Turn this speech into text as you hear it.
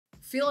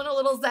Feeling a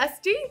little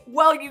zesty?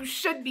 Well, you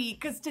should be,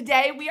 because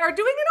today we are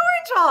doing an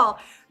orange haul.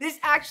 This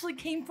actually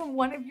came from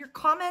one of your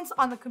comments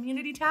on the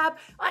community tab.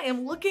 I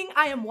am looking,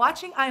 I am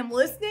watching, I am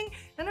listening,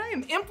 and I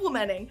am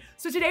implementing.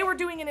 So today we're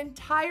doing an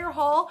entire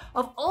haul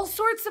of all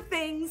sorts of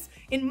things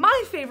in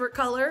my favorite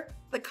color,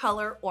 the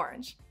color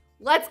orange.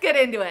 Let's get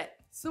into it.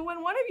 So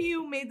when one of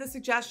you made the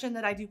suggestion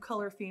that I do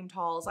color themed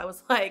hauls, I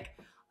was like,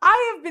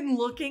 I have been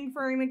looking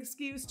for an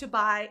excuse to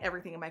buy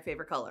everything in my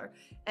favorite color.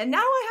 And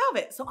now I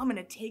have it. So I'm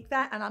gonna take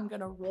that and I'm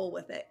gonna roll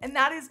with it. And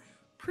that is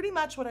pretty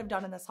much what I've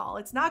done in this haul.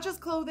 It's not just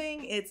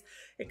clothing, it's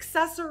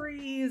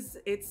accessories,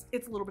 it's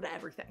a little bit of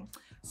everything.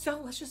 So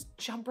let's just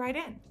jump right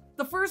in.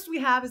 The first we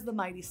have is the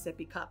Mighty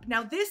Sippy Cup.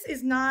 Now this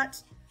is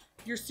not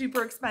your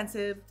super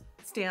expensive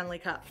Stanley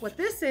Cup. What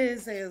this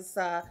is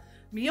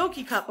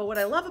Meoki Cup, but what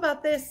I love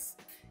about this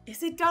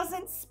is it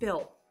doesn't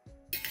spill.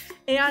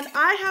 And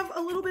I have a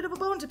little bit of a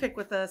bone to pick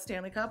with the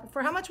Stanley Cup.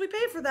 For how much we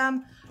pay for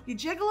them, you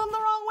jiggle them the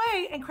wrong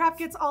way and crap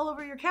gets all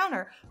over your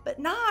counter, but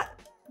not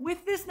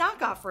with this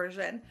knockoff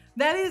version.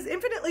 That is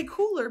infinitely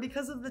cooler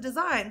because of the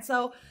design.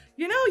 So,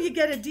 you know, you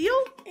get a deal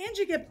and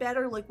you get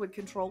better liquid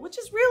control, which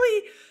is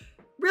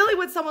really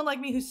what someone like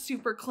me who's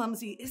super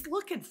clumsy is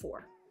looking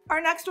for. Our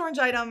next orange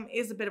item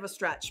is a bit of a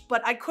stretch,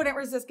 but I couldn't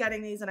resist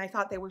getting these and I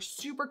thought they were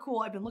super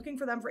cool. I've been looking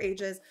for them for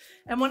ages.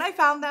 And when I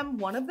found them,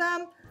 one of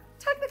them,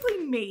 technically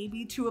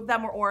maybe two of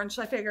them were orange,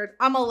 so I figured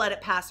I'm gonna let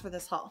it pass for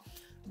this haul.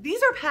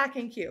 These are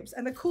packing cubes,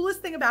 and the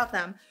coolest thing about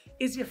them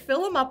is you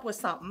fill them up with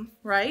something,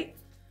 right?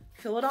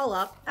 Fill it all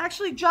up.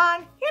 Actually,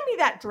 John, hand me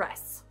that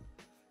dress.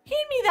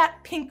 Hand me that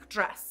pink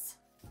dress.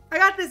 I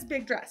got this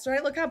big dress,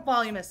 right? Look how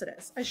voluminous it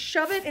is. I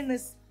shove it in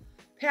this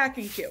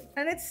packing cube,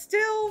 and it's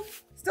still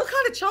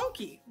kind of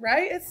chunky,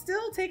 right? It's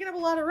still taking up a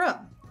lot of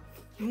room.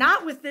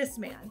 Not with this,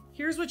 man.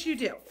 Here's what you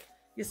do.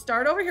 You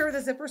start over here where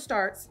the zipper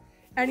starts,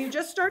 and you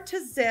just start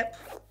to zip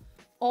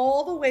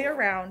all the way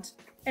around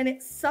and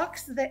it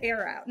sucks the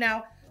air out.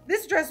 Now,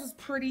 this dress was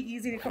pretty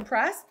easy to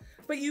compress,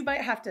 but you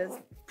might have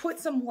to put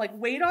some like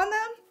weight on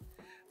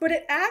them, but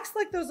it acts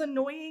like those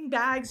annoying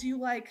bags you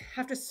like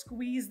have to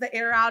squeeze the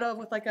air out of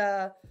with like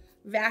a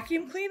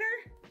vacuum cleaner,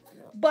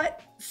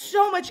 but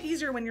so much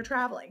easier when you're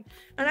traveling.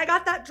 And I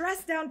got that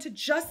dress down to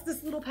just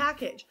this little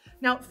package.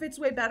 Now it fits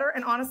way better,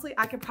 and honestly,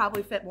 I could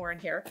probably fit more in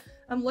here.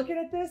 I'm looking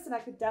at this and I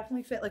could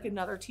definitely fit like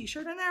another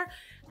t-shirt in there.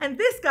 And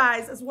this,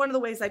 guys, is one of the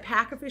ways I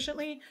pack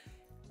efficiently.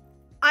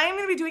 I am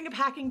gonna be doing a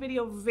packing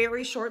video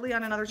very shortly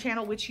on another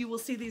channel, which you will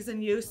see these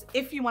in use.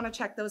 If you wanna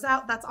check those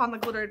out, that's on the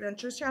Glitter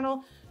Adventures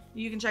channel.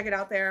 You can check it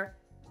out there.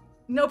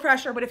 No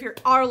pressure, but if you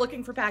are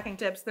looking for packing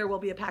tips, there will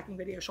be a packing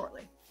video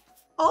shortly.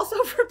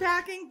 Also for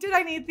packing, did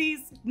I need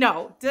these?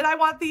 No. Did I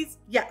want these?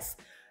 Yes.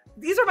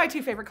 These are my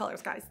two favorite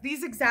colors, guys.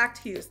 These exact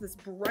hues, this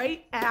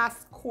bright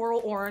ass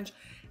coral orange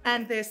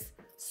and this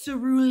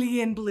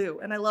cerulean blue.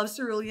 And I love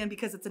cerulean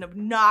because it's an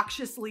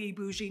obnoxiously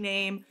bougie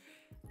name.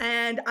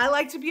 And I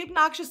like to be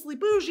obnoxiously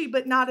bougie,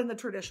 but not in the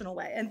traditional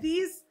way. And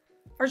these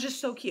are just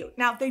so cute.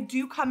 Now they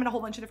do come in a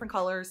whole bunch of different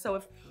colors. So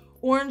if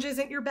orange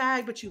isn't your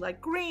bag, but you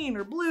like green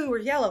or blue or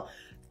yellow,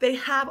 they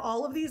have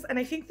all of these. And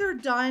I think they're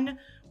done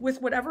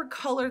with whatever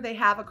color they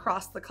have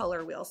across the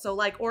color wheel. So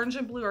like orange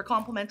and blue are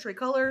complementary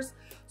colors.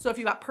 So if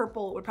you got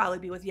purple, it would probably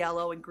be with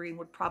yellow, and green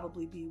would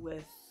probably be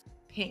with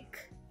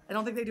pink. I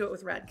don't think they do it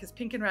with red because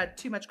pink and red,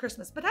 too much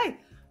Christmas. But hey,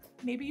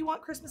 maybe you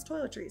want Christmas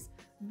toiletries.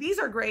 These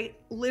are great.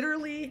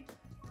 Literally,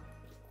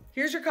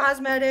 here's your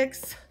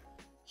cosmetics,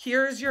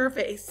 here's your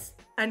face,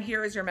 and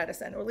here is your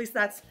medicine. Or at least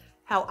that's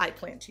how I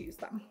plan to use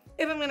them.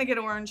 If I'm gonna get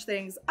orange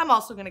things, I'm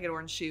also gonna get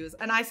orange shoes.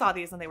 And I saw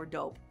these and they were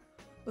dope.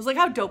 I was like,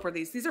 how dope are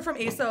these? These are from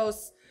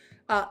ASOS.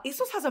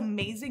 ASOS has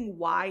amazing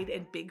wide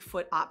and big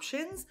foot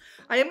options.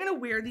 I am gonna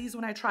wear these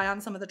when I try on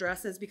some of the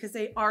dresses because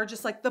they are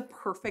just like the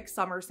perfect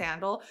summer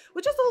sandal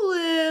with just a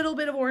little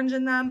bit of orange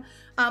in them.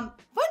 Fun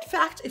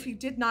fact, if you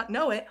did not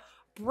know it,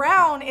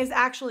 brown is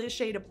actually a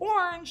shade of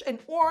orange and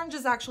orange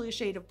is actually a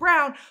shade of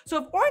brown. So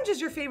if orange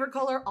is your favorite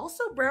color,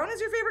 also brown is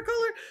your favorite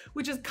color,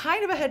 which is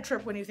kind of a head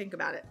trip when you think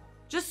about it.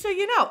 Just so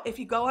you know, if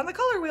you go on the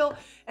color wheel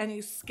and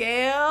you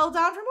scale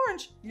down from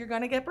orange, you're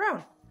gonna get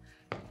brown.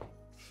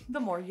 The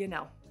more you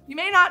know. You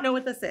may not know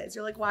what this is.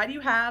 You're like, why do you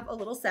have a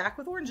little sack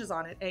with oranges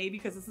on it? A,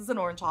 because this is an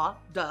orange haul,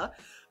 duh.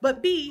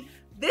 But B,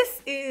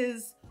 this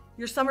is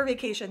your summer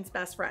vacation's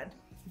best friend.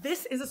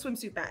 This is a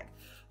swimsuit bag.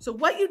 So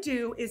what you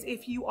do is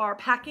if you are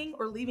packing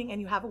or leaving and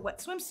you have a wet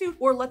swimsuit,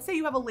 or let's say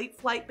you have a late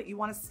flight, but you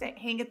wanna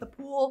hang at the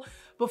pool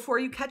before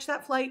you catch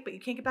that flight, but you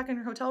can't get back in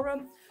your hotel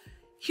room,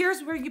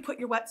 here's where you put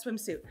your wet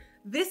swimsuit.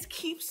 This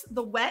keeps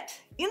the wet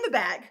in the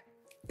bag,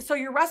 so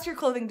your rest of your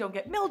clothing don't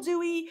get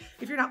mildewy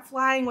if you're not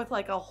flying with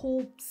like a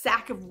whole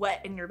sack of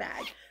wet in your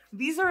bag.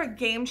 These are a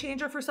game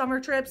changer for summer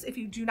trips. If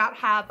you do not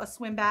have a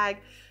swim bag,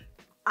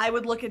 I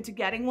would look into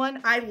getting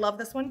one. I love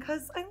this one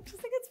because I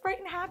just think it's bright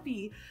and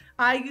happy.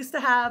 I used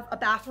to have a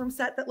bathroom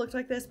set that looked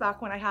like this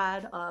back when I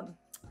had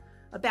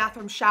a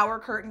bathroom shower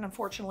curtain.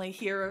 Unfortunately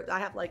here I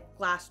have like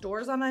glass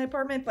doors on my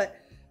apartment, but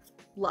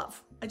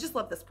love. I just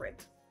love this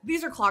print.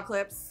 These are claw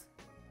clips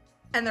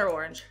and they're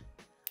orange.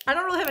 I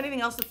don't really have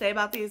anything else to say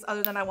about these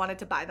other than I wanted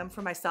to buy them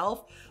for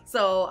myself.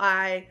 So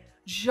I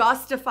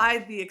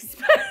justified the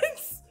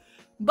expense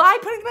by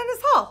putting them in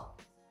this haul.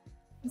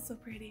 It's so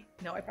pretty.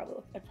 No, I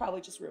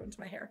probably just ruined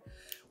my hair.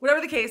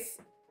 Whatever the case,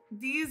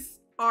 these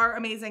are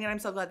amazing, and I'm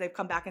so glad they've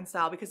come back in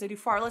style because they do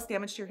far less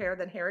damage to your hair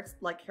than hair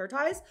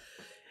ties.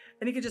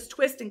 And you can just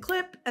twist and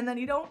clip, and then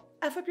you don't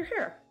F up your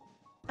hair.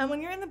 And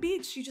when you're in the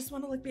beach, you just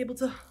want to like be able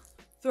to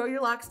throw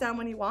your locks down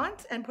when you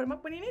want and put them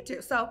up when you need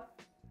to. So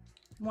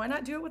why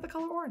not do it with the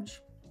color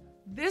orange?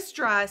 This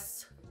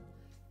dress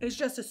is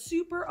just a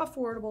super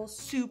affordable,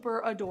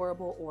 super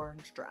adorable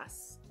orange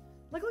dress.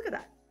 Like, look at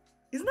that.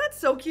 Isn't that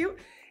so cute?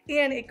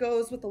 And it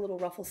goes with the little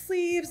ruffle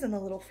sleeves and the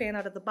little fan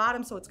out at the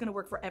bottom, so it's gonna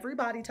work for every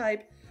body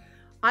type.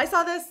 I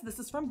saw this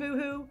is from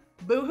Boohoo.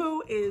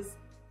 Boohoo is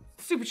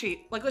super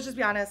cheap. Like, let's just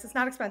be honest, it's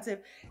not expensive.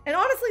 And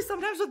honestly,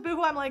 sometimes with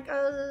Boohoo, I'm like,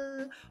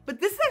 but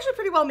this is actually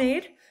pretty well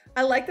made.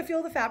 I like the feel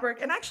of the fabric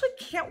and I actually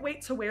can't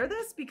wait to wear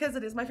this because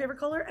it is my favorite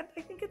color and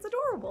I think it's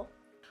adorable.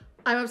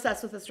 I'm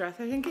obsessed with this dress.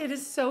 I think it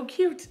is so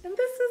cute and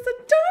this is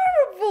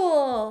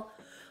adorable.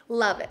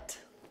 Love it.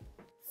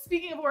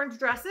 Speaking of orange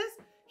dresses,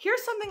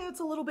 here's something that's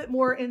a little bit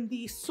more in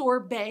the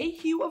sorbet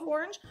hue of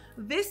orange.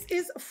 This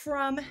is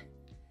from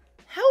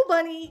Hell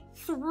Bunny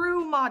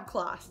through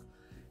ModCloth.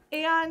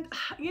 And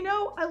you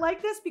know, I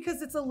like this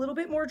because it's a little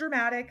bit more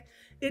dramatic.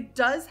 It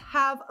does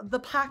have the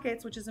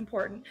pockets, which is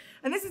important.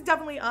 And this is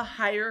definitely a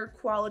higher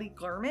quality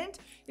garment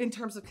in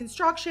terms of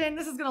construction.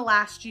 This is gonna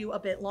last you a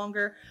bit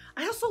longer.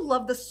 I also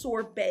love the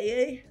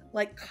sorbet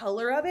like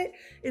color of it.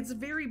 It's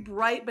very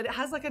bright, but it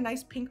has like a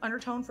nice pink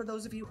undertone for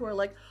those of you who are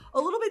like a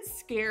little bit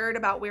scared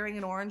about wearing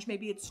an orange.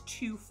 Maybe it's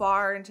too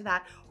far into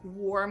that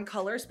warm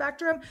color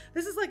spectrum.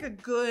 This is like a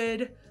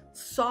good,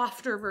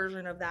 softer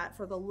version of that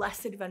for the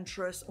less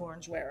adventurous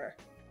orange wearer.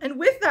 And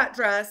with that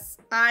dress,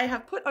 I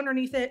have put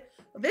underneath it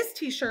this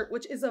t-shirt,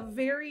 which is a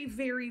very,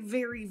 very,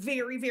 very,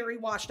 very, very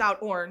washed out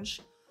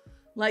orange.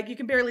 Like you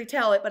can barely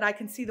tell it, but I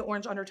can see the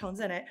orange undertones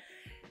in it.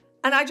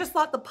 And I just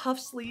thought the puff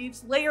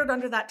sleeves layered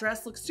under that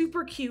dress looked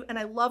super cute. And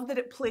I love that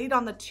it played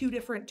on the two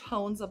different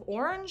tones of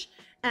orange.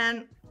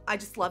 And I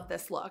just love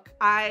this look.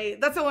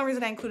 That's the only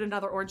reason I included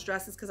another orange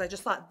dress is because I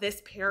just thought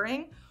this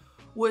pairing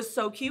was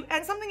so cute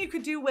and something you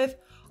could do with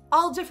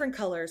all different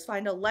colors.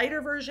 Find a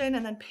lighter version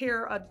and then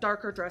pair a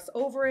darker dress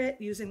over it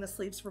using the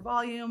sleeves for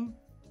volume.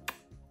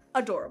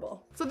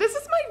 Adorable. So this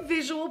is my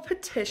visual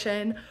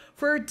petition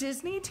for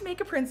Disney to make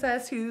a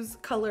princess whose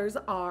colors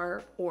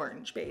are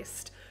orange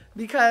based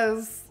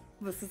because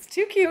this is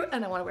too cute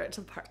and I want to wear it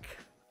to the park.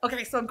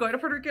 Okay, so I'm going to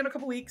Puerto Rico in a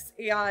couple weeks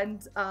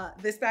and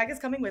this bag is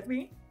coming with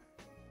me.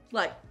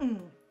 Like,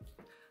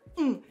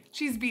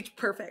 she's beach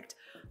perfect.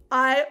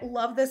 I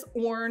love this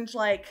orange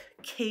like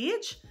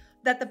cage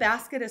that the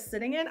basket is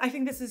sitting in. I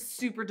think this is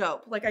super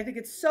dope. Like, I think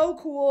it's so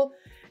cool.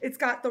 It's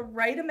got the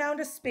right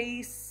amount of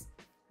space.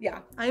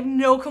 Yeah, I have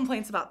no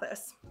complaints about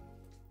this.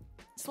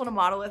 Just want to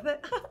model with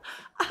it.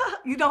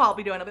 You know how I'll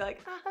be doing. I'll be like,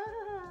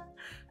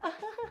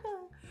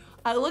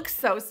 I look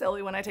so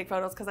silly when I take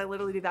photos because I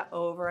literally do that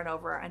over and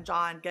over and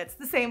John gets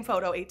the same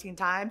photo 18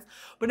 times,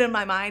 but in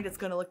my mind, it's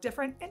gonna look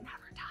different. It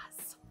never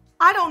does.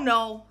 I don't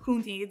know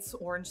who needs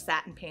orange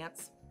satin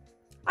pants.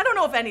 I don't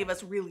know if any of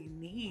us really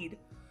need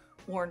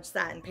orange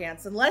satin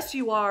pants. Unless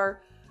you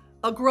are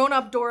a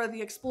grown-up Dora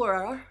the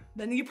Explorer,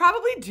 then you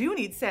probably do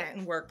need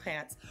satin work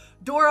pants.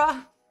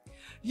 Dora,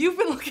 you've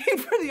been looking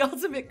for the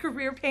ultimate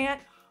career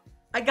pant.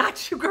 I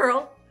got you,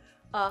 girl.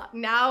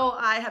 Now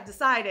I have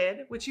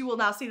decided, which you will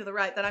now see to the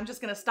right, that I'm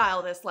just gonna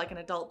style this like an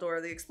adult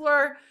Dora the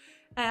Explorer,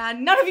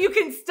 and none of you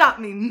can stop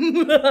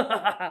me.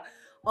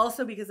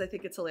 Also because I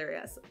think it's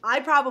hilarious. I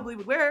probably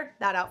would wear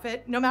that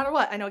outfit no matter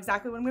what. I know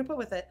exactly what I'm gonna put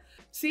with it.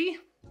 See?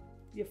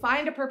 You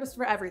find a purpose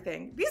for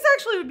everything. These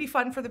actually would be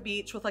fun for the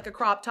beach with like a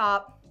crop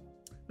top,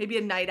 maybe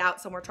a night out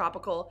somewhere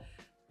tropical.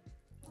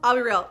 I'll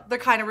be real, they're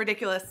kind of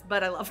ridiculous,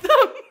 but I love them.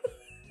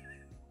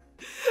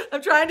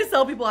 I'm trying to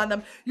sell people on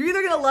them. You're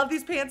either gonna love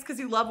these pants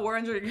because you love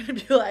orange or you're gonna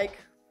be like,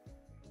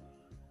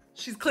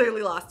 she's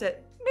clearly lost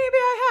it. Maybe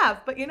I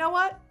have, but you know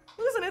what?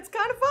 Listen, it's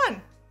kind of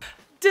fun.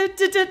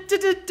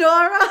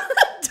 Dora,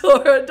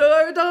 Dora,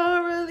 Dora,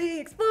 Dora the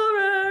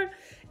Explorer.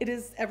 It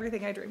is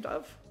everything I dreamed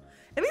of.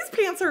 And these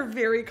pants are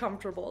very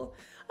comfortable.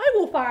 I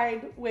will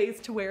find ways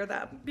to wear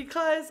them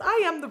because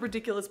I am the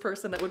ridiculous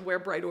person that would wear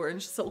bright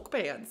orange silk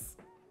pants.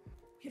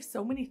 We have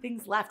so many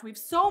things left. We have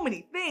so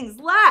many things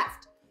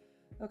left.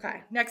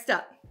 Okay, next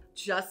up,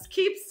 just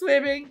keep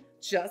swimming,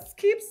 just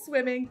keep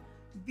swimming.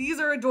 These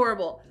are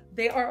adorable.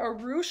 They are a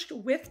ruched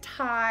with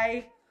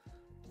tie,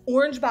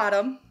 orange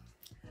bottom,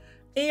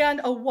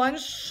 and a one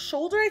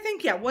shoulder, I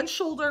think. Yeah, one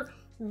shoulder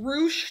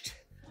ruched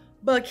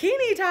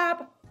bikini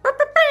top.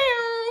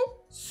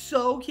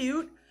 So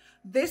cute.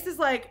 This is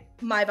like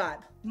my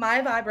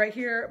vibe right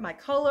here, my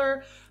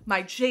color,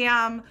 my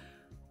jam.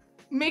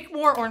 Make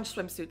more orange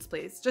swimsuits,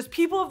 please. Just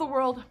people of the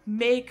world,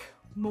 make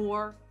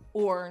more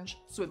orange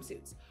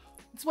swimsuits.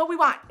 It's what we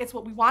want. It's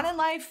what we want in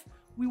life.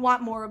 We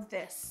want more of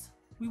this.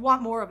 We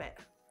want more of it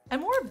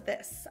and more of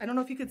this. I don't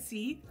know if you could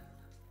see,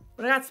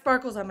 but I got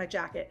sparkles on my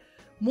jacket.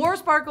 More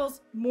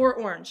sparkles, more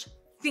orange.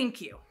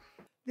 Thank you.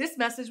 This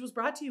message was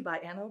brought to you by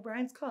Anna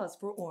O'Brien's Cause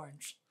for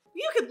Orange.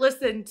 You could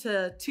listen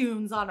to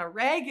tunes on a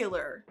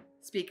regular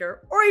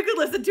speaker, or you could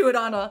listen to it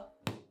on a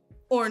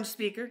orange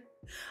speaker.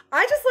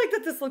 I just like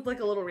that this looked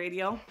like a little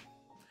radio.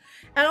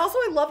 And also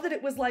I love that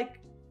it was like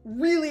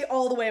really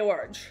all the way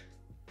orange.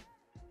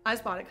 I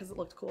just bought it because it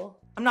looked cool.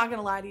 I'm not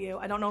gonna lie to you.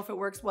 I don't know if it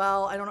works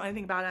well. I don't know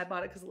anything about it. I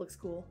bought it because it looks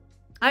cool.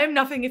 I have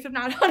nothing if I'm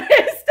not honest. I have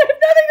nothing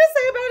to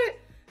say about it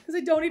because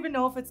I don't even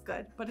know if it's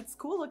good, but it's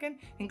cool looking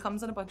and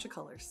comes in a bunch of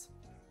colors.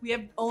 We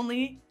have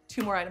only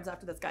 2 more items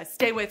after this, guys.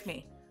 Stay with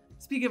me.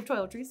 Speaking of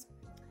toiletries,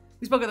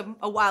 we spoke of them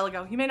a while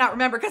ago. You may not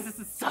remember because this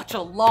is such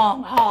a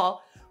long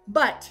haul,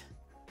 but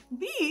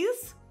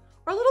these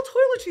are little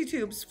toiletry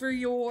tubes for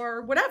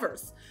your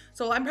whatevers.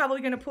 So I'm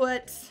probably gonna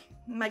put,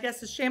 my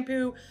guess is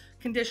shampoo,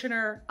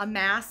 conditioner, a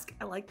mask.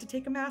 I like to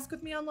take a mask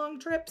with me on long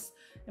trips,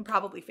 and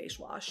probably face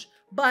wash,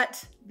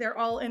 but they're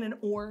all in an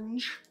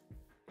orange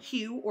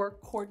hue or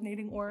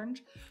coordinating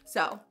orange.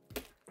 So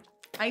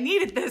I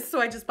needed this,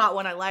 so I just bought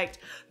one I liked.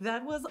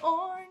 That was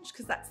orange,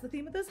 because that's the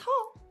theme of this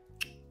haul.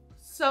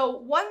 So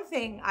one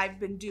thing I've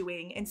been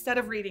doing instead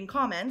of reading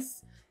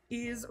comments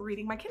is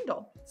reading my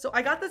Kindle. So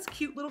I got this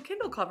cute little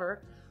Kindle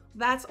cover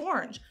that's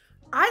orange.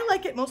 I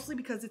like it mostly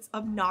because it's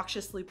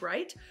obnoxiously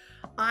bright.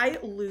 I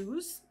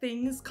lose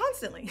things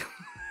constantly.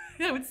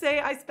 I would say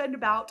I spend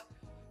about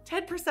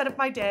 10% of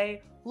my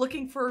day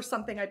looking for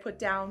something I put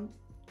down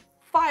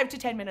 5 to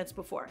 10 minutes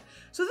before.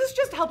 So this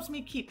just helps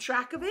me keep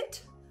track of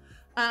it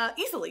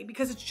easily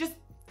because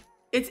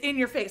it's in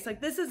your face.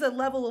 Like this is a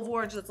level of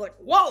orange that's like,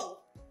 whoa,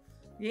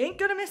 you ain't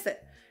gonna miss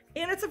it.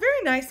 And it's a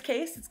very nice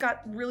case. It's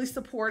got really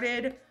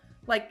supported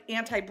like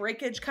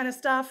anti-breakage kind of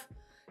stuff.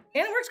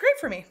 And it works great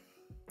for me.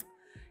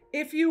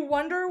 If you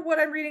wonder what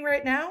I'm reading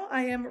right now,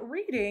 I am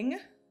reading,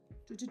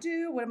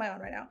 what am I on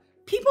right now?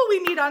 People We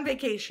Meet on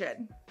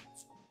Vacation.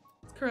 It's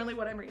currently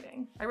what I'm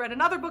reading. I read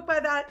another book by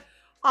that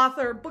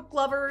author, Book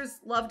Lovers,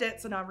 loved it,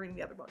 so now I'm reading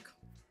the other book.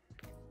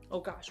 Oh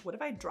gosh, what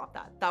if I dropped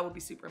that? That would be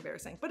super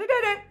embarrassing, but I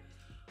didn't.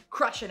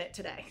 Crushing it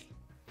today.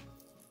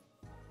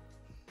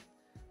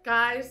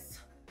 Guys,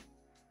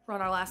 we're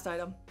on our last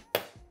item.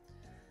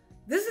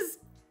 This is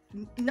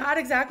not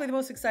exactly the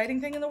most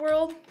exciting thing in the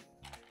world,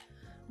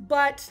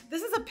 but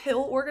this is a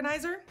pill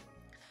organizer,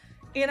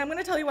 and I'm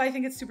gonna tell you why I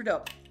think it's super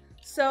dope.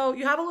 So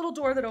you have a little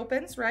door that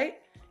opens, right?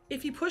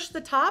 If you push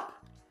the top,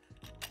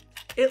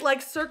 it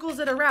like circles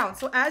it around.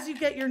 So as you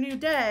get your new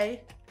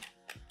day,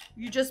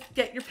 you just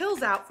get your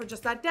pills out for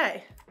just that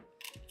day.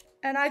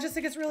 And I just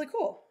think it's really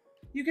cool.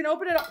 You can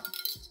open it up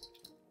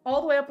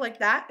all the way up like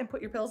that and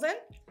put your pills in,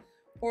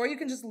 or you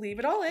can just leave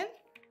it all in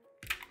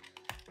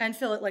and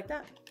fill it like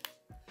that.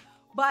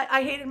 But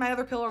I hated my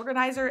other pill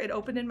organizer. It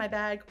opened in my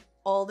bag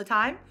all the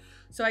time.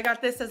 So I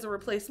got this as a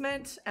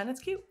replacement, and it's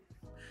cute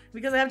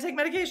because I have to take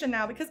medication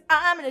now because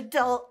I'm an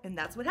adult, and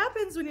that's what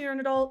happens when you're an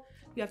adult.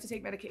 You have to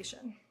take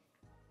medication.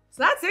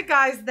 So that's it,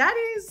 guys. That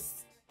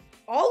is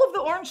all of the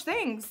orange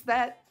things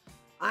that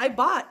I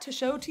bought to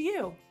show to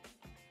you.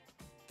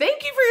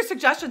 Thank you for your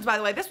suggestions, by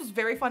the way. This was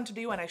very fun to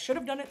do, and I should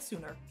have done it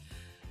sooner.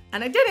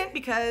 And I didn't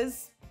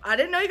because I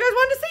didn't know you guys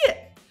wanted to see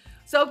it.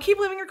 So keep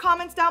leaving your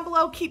comments down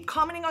below. Keep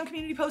commenting on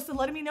community posts and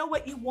letting me know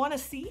what you want to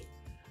see.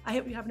 I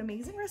hope you have an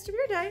amazing rest of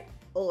your day.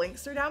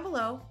 Links are down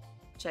below.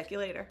 Check you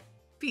later.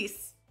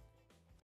 Peace.